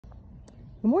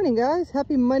Good morning, guys.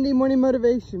 Happy Monday morning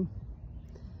motivation.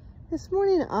 This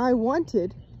morning I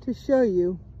wanted to show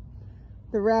you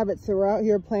the rabbits that were out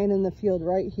here playing in the field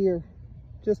right here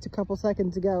just a couple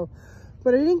seconds ago.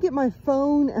 But I didn't get my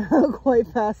phone out quite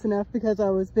fast enough because I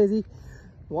was busy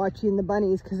watching the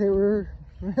bunnies because they were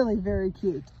really very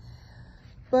cute.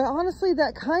 But honestly,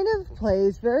 that kind of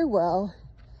plays very well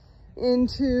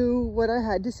into what I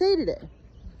had to say today.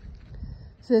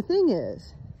 So the thing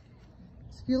is,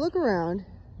 if you look around,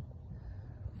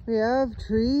 we have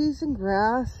trees and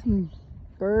grass and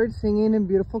birds singing and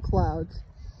beautiful clouds.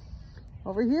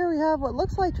 Over here we have what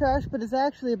looks like trash, but it's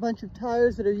actually a bunch of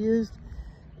tires that are used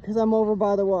because I'm over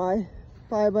by the Y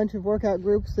by a bunch of workout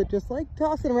groups that just like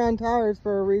tossing around tires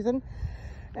for a reason.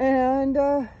 And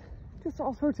just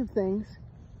all sorts of things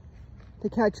to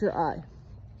catch your eye.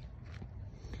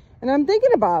 And I'm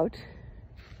thinking about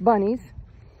bunnies,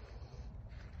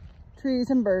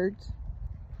 trees and birds,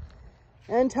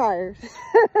 and tires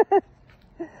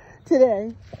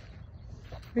today,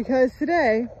 because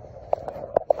today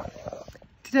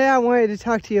I wanted to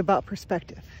talk to you about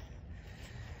perspective.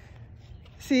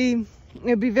 See,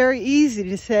 it'd be very easy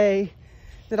to say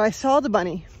that I saw the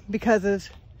bunny because of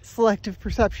selective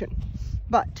perception,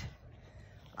 but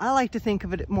I like to think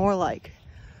of it more like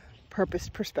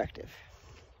purposed perspective.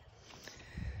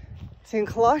 See, in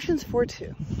Colossians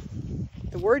 4:2,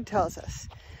 the word tells us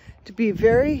to be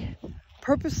very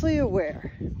purposely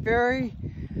aware, very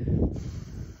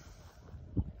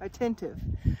attentive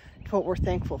to what we're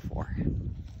thankful for.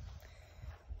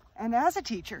 And as a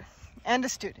teacher and a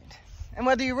student, and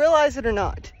whether you realize it or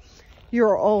not,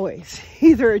 you're always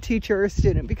either a teacher or a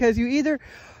student, because you either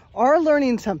are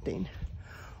learning something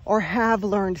or have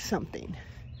learned something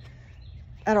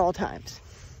at all times.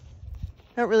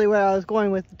 Not really what I was going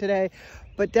with today,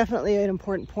 but definitely an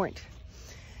important point.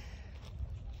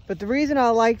 But the reason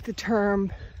I like the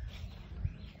term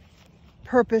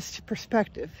purposed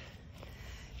perspective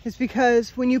is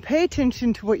because when you pay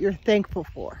attention to what you're thankful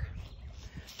for,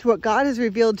 to what God has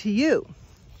revealed to you,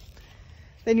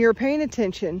 then you're paying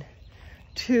attention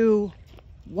to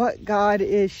what God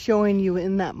is showing you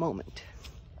in that moment.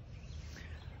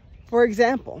 For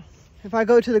example, if I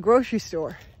go to the grocery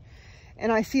store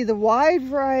and I see the wide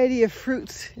variety of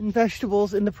fruits and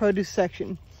vegetables in the produce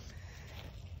section,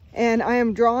 and I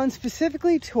am drawn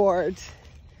specifically towards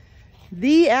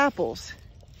the apples,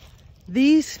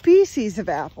 these species of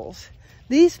apples,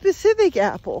 the specific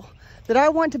apple that I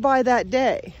want to buy that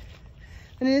day,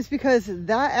 and it is because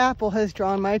that apple has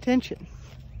drawn my attention.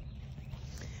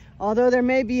 Although there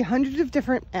may be hundreds of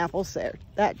different apples there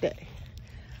that day,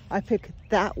 I pick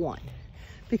that one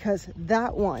because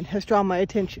that one has drawn my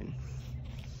attention.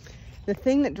 The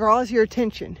thing that draws your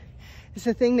attention is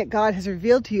the thing that God has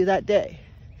revealed to you that day.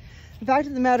 The fact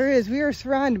of the matter is, we are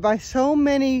surrounded by so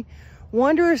many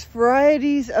wondrous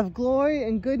varieties of glory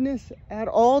and goodness at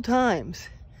all times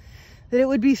that it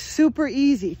would be super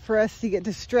easy for us to get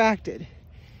distracted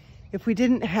if we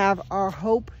didn't have our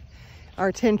hope, our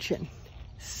attention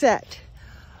set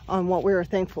on what we are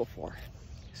thankful for.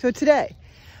 So today,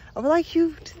 I would like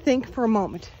you to think for a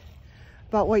moment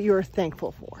about what you are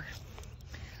thankful for.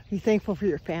 Are you thankful for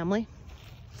your family?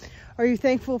 Are you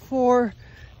thankful for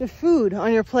the food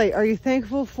on your plate? Are you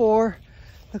thankful for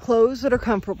the clothes that are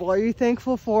comfortable? Are you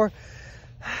thankful for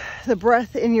the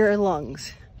breath in your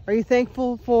lungs? Are you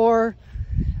thankful for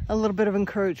a little bit of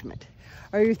encouragement?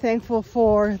 Are you thankful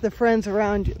for the friends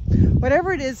around you?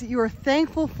 Whatever it is that you are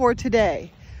thankful for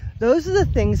today, those are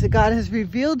the things that God has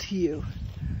revealed to you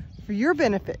for your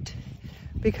benefit,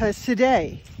 because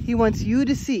today He wants you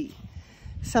to see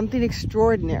something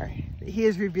extraordinary that He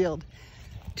has revealed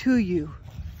to you,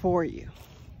 for you.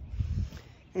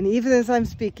 And even as I'm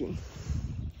speaking,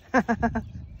 the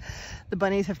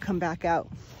bunnies have come back out.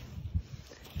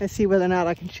 Let's see whether or not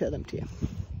I can show them to you.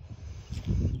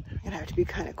 I'm gonna have to be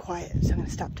kind of quiet, so I'm gonna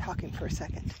stop talking for a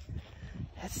second.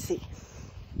 Let's see.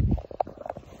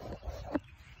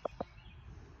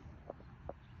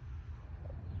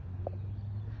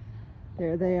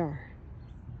 There they are,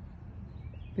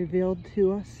 revealed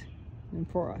to us and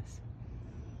for us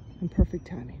in perfect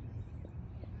timing.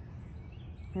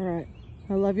 All right.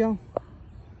 I love y'all.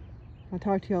 I'll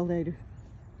talk to y'all later.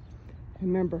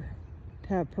 Remember to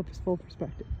have purposeful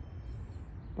perspective.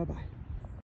 Bye-bye.